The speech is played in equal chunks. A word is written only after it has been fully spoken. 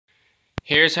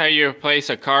Here's how you replace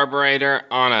a carburetor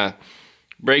on a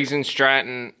Briggs &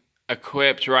 Stratton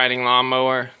equipped riding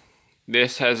lawnmower.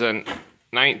 This has a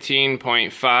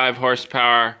 19.5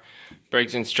 horsepower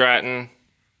Briggs & Stratton,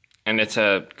 and it's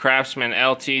a Craftsman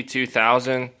LT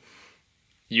 2000.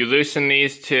 You loosen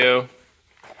these two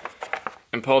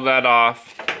and pull that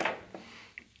off,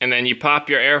 and then you pop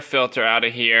your air filter out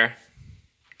of here,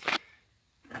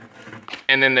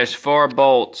 and then there's 4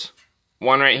 bolts.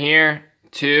 One right here,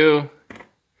 2,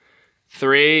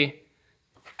 3,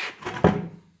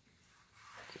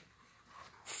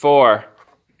 4.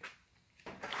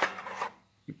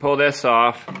 You pull this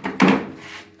off,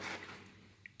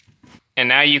 and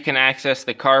now you can access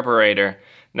the carburetor.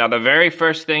 Now the very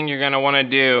first thing you're going to want to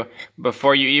do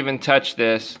before you even touch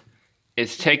this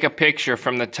is take a picture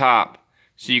from the top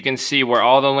so you can see where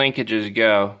all the linkages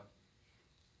go.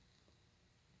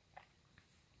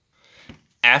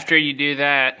 After you do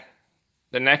that,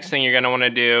 the next thing you're going to want to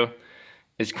do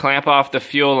is clamp off the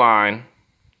fuel line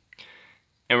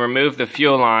and remove the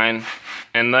fuel line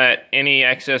and let any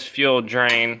excess fuel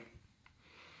drain.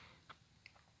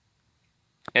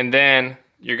 And then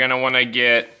you're going to want to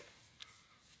get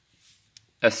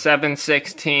a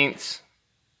 7/16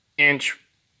 inch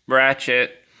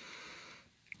ratchet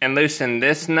and loosen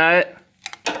this nut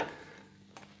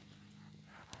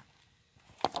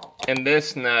and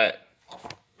this nut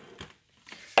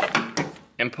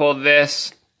and pull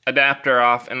this adapter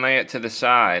off and lay it to the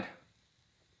side.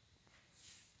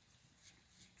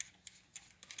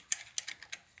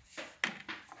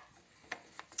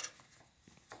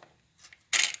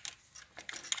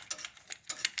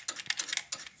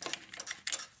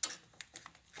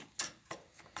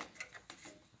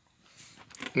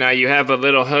 Now you have a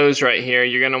little hose right here.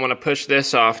 You're going to want to push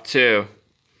this off too.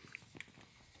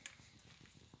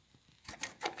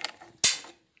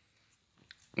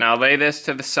 Now lay this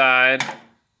to the side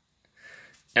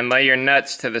and lay your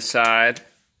nuts to the side.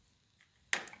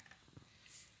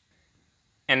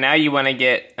 And now you want to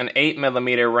get an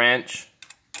 8mm wrench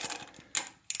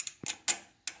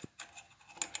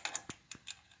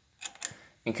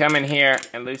and come in here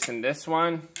and loosen this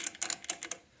one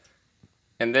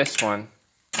and this one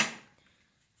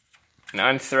and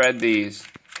unthread these.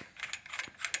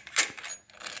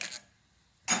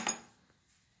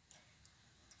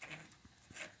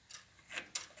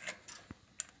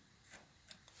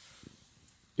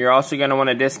 You're also going to want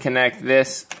to disconnect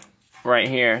this right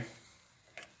here.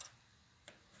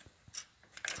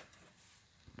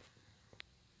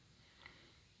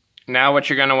 Now what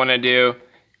you're going to want to do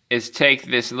is take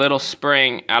this little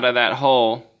spring out of that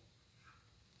hole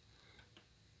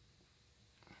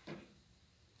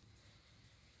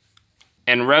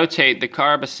and rotate the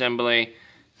carb assembly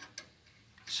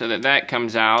so that that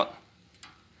comes out.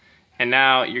 And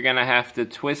now you're going to have to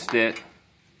twist it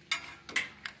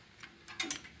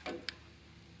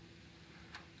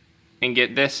and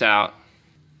get this out.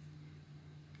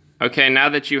 Okay, now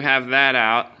that you have that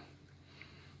out,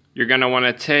 you're going to want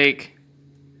to take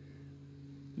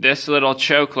this little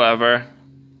choke lever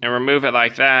and remove it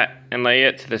like that and lay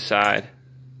it to the side.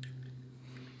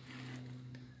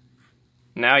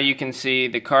 Now you can see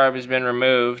the carb has been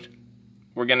removed.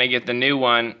 We're going to get the new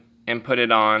one and put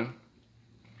it on.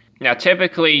 Now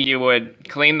typically you would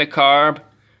clean the carb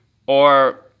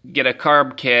or get a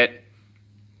carb kit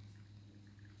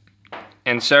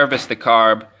and service the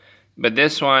carb, but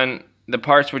this one, the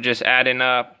parts were just adding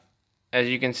up. As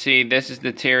you can see, this is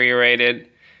deteriorated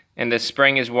and the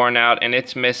spring is worn out and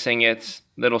it's missing its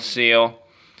little seal.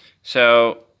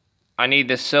 So I need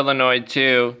this solenoid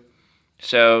too,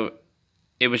 so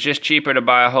it was just cheaper to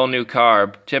buy a whole new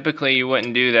carb. Typically you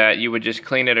wouldn't do that, you would just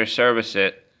clean it or service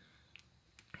it,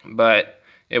 but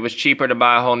it was cheaper to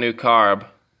buy a whole new carb.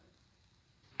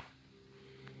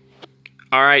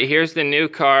 Alright, here's the new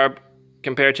carb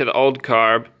compared to the old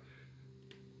carb.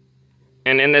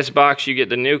 And in this box you get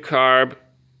the new carb,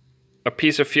 a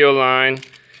piece of fuel line,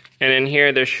 and in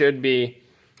here there should be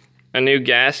a new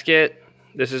gasket.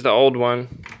 This is the old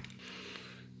one.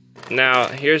 Now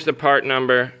here's the part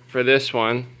number for this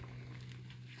one.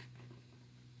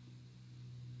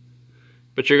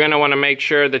 But you're going to want to make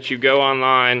sure that you go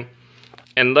online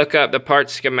and look up the part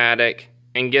schematic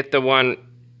and get the one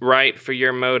right for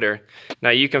your motor. Now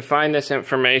you can find this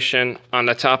information on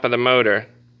the top of the motor.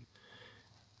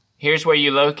 Here's where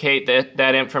you locate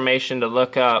that information to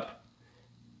look up.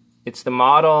 It's the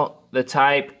model, the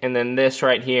type, and then this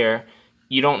right here.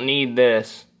 You don't need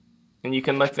this. And you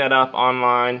can look that up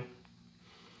online.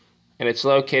 And it's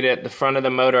located at the front of the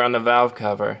motor on the valve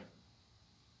cover.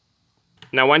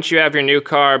 Now once you have your new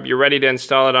carb, you're ready to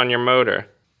install it on your motor.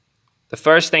 The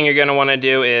first thing you're going to want to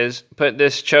do is put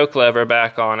this choke lever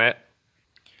back on it.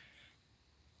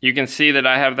 You can see that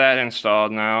I have that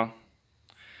installed now.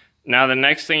 Now the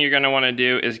next thing you're going to want to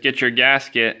do is get your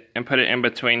gasket and put it in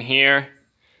between here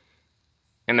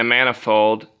and the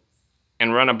manifold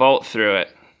and run a bolt through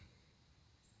it.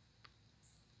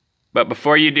 But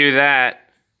before you do that,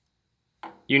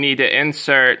 you need to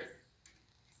insert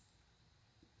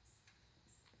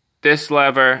this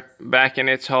lever back in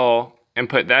its hole and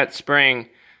put that spring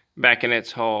back in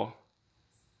its hole.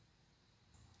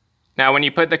 Now when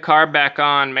you put the carb back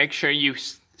on, make sure you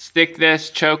stick this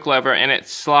choke lever in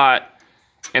its slot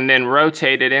and then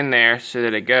rotate it in there so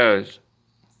that it goes.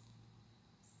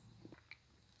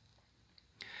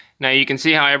 Now you can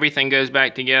see how everything goes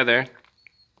back together.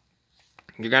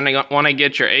 You're going to want to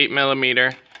get your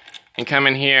 8mm and come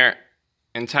in here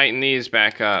and tighten these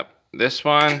back up. This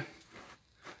one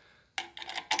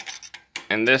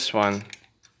and this one.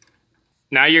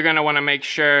 Now you're going to want to make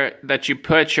sure that you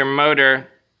put your motor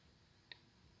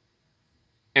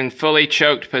in fully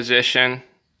choked position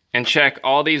and check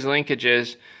all these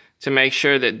linkages to make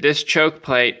sure that this choke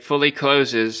plate fully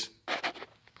closes.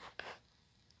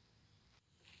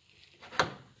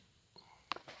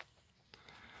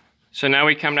 So now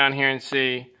we come down here and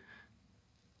see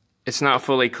it's not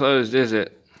fully closed, is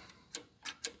it?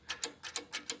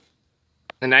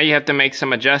 And now you have to make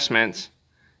some adjustments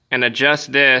and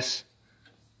adjust this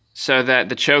so that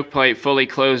the choke plate fully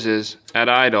closes at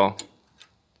idle.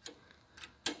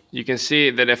 You can see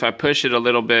that if I push it a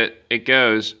little bit, it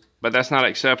goes, but that's not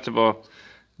acceptable.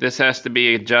 This has to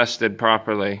be adjusted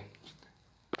properly.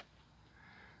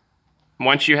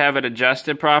 Once you have it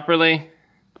adjusted properly,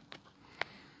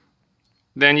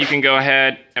 then you can go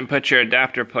ahead and put your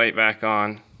adapter plate back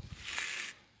on.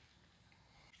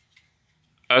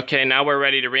 Okay, now we're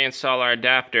ready to reinstall our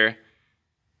adapter.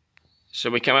 So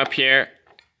we come up here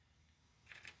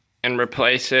and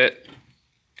replace it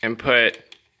and put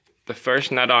the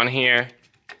first nut on here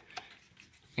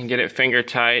and get it finger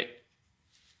tight,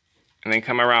 and then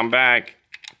come around back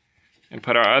and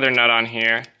put our other nut on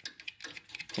here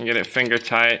and get it finger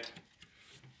tight.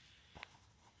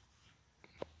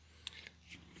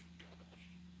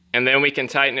 And then we can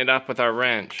tighten it up with our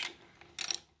wrench.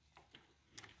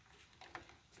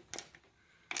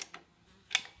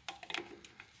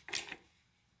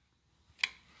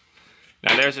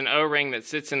 Now there's an O-ring that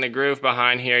sits in the groove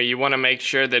behind here. You want to make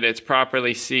sure that it's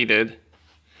properly seated.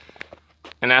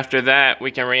 And after that,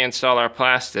 we can reinstall our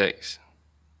plastics.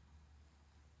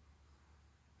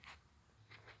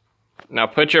 Now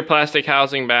put your plastic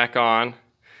housing back on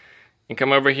and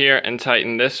come over here and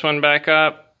tighten this one back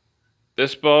up.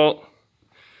 This bolt,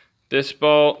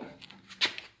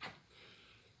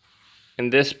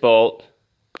 and this bolt.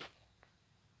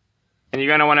 And you're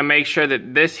going to want to make sure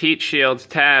that this heat shield's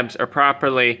tabs are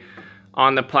properly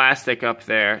on the plastic up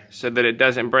there so that it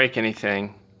doesn't break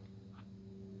anything.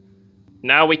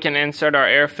 Now we can insert our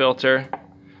air filter.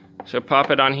 So pop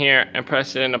it on here and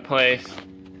press it into place.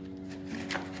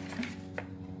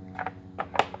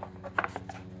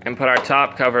 And put our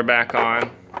top cover back on.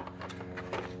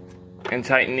 And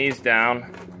tighten these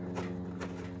down.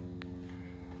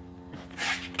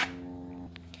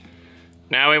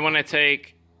 Now we want to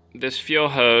take this fuel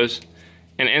hose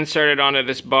and insert it onto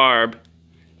this barb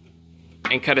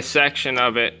and cut a section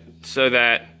of it so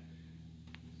that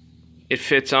it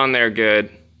fits on there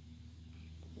good.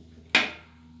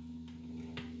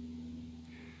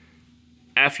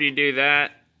 After you do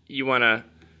that, you want to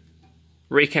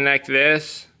reconnect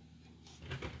this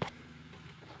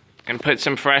and put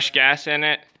some fresh gas in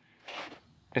it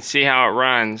and see how it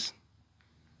runs.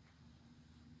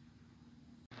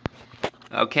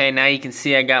 Okay, now you can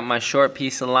see I got my short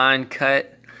piece of line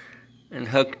cut and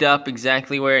hooked up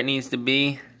exactly where it needs to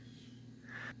be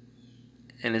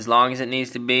and as long as it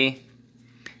needs to be,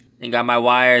 and got my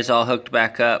wires all hooked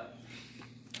back up.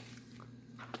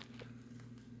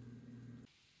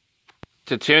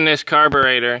 To tune this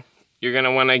carburetor, you're going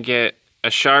to want to get a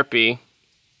Sharpie.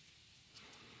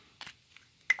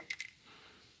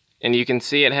 And you can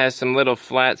see it has some little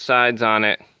flat sides on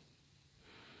it.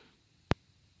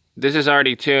 This is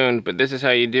already tuned, but this is how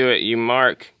you do it. You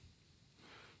mark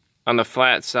on the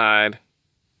flat side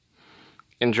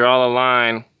and draw a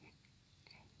line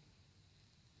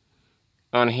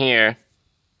on here.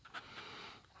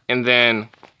 And then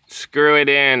screw it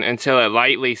in until it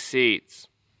lightly seats.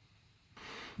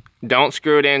 Don't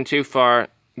screw it in too far.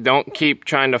 Don't keep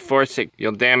trying to force it.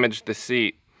 You'll damage the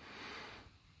seat.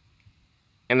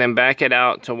 And then back it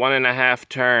out to 1.5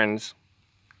 turns,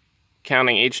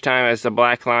 counting each time as the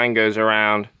black line goes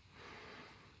around.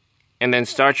 And then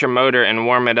start your motor and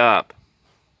warm it up.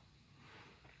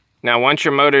 Now once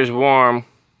your motor's warm,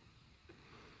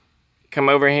 come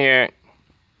over here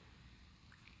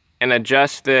and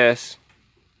adjust this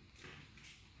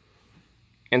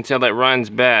until it runs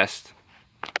best.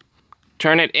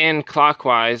 Turn it in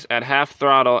clockwise at half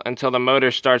throttle until the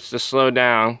motor starts to slow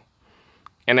down,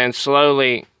 and then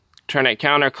slowly turn it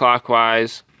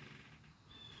counterclockwise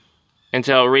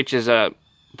until it reaches a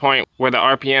point where the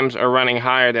RPMs are running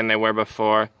higher than they were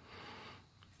before,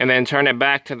 and then turn it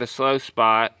back to the slow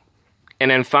spot, and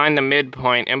then find the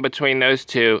midpoint in between those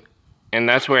two, and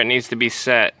that's where it needs to be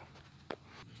set.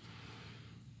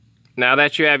 Now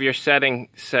that you have your setting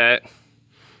set,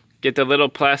 get the little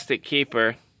plastic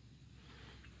keeper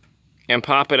and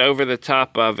pop it over the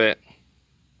top of it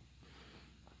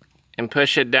and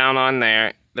push it down on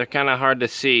there. They're kind of hard to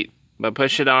seat, but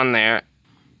push it on there,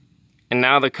 and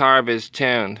now the carb is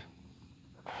tuned.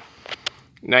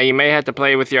 Now you may have to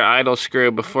play with your idle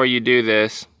screw before you do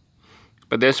this,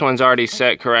 but this one's already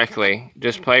set correctly.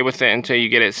 Just play with it until you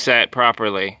get it set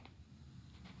properly.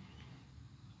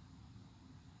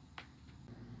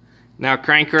 Now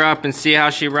crank her up and see how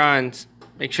she runs.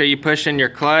 Make sure you push in your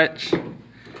clutch.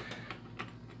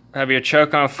 Have your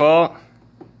choke on full.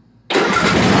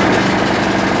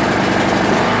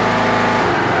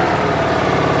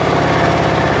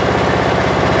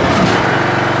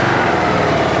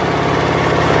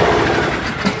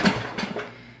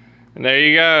 And there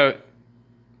you go.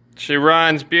 She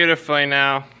runs beautifully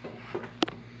now.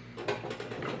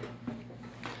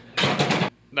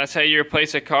 That's how you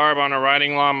replace a carb on a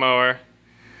riding lawnmower.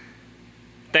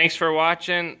 Thanks for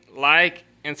watching. Like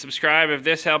and subscribe if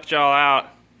this helped y'all out.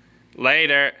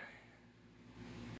 Later.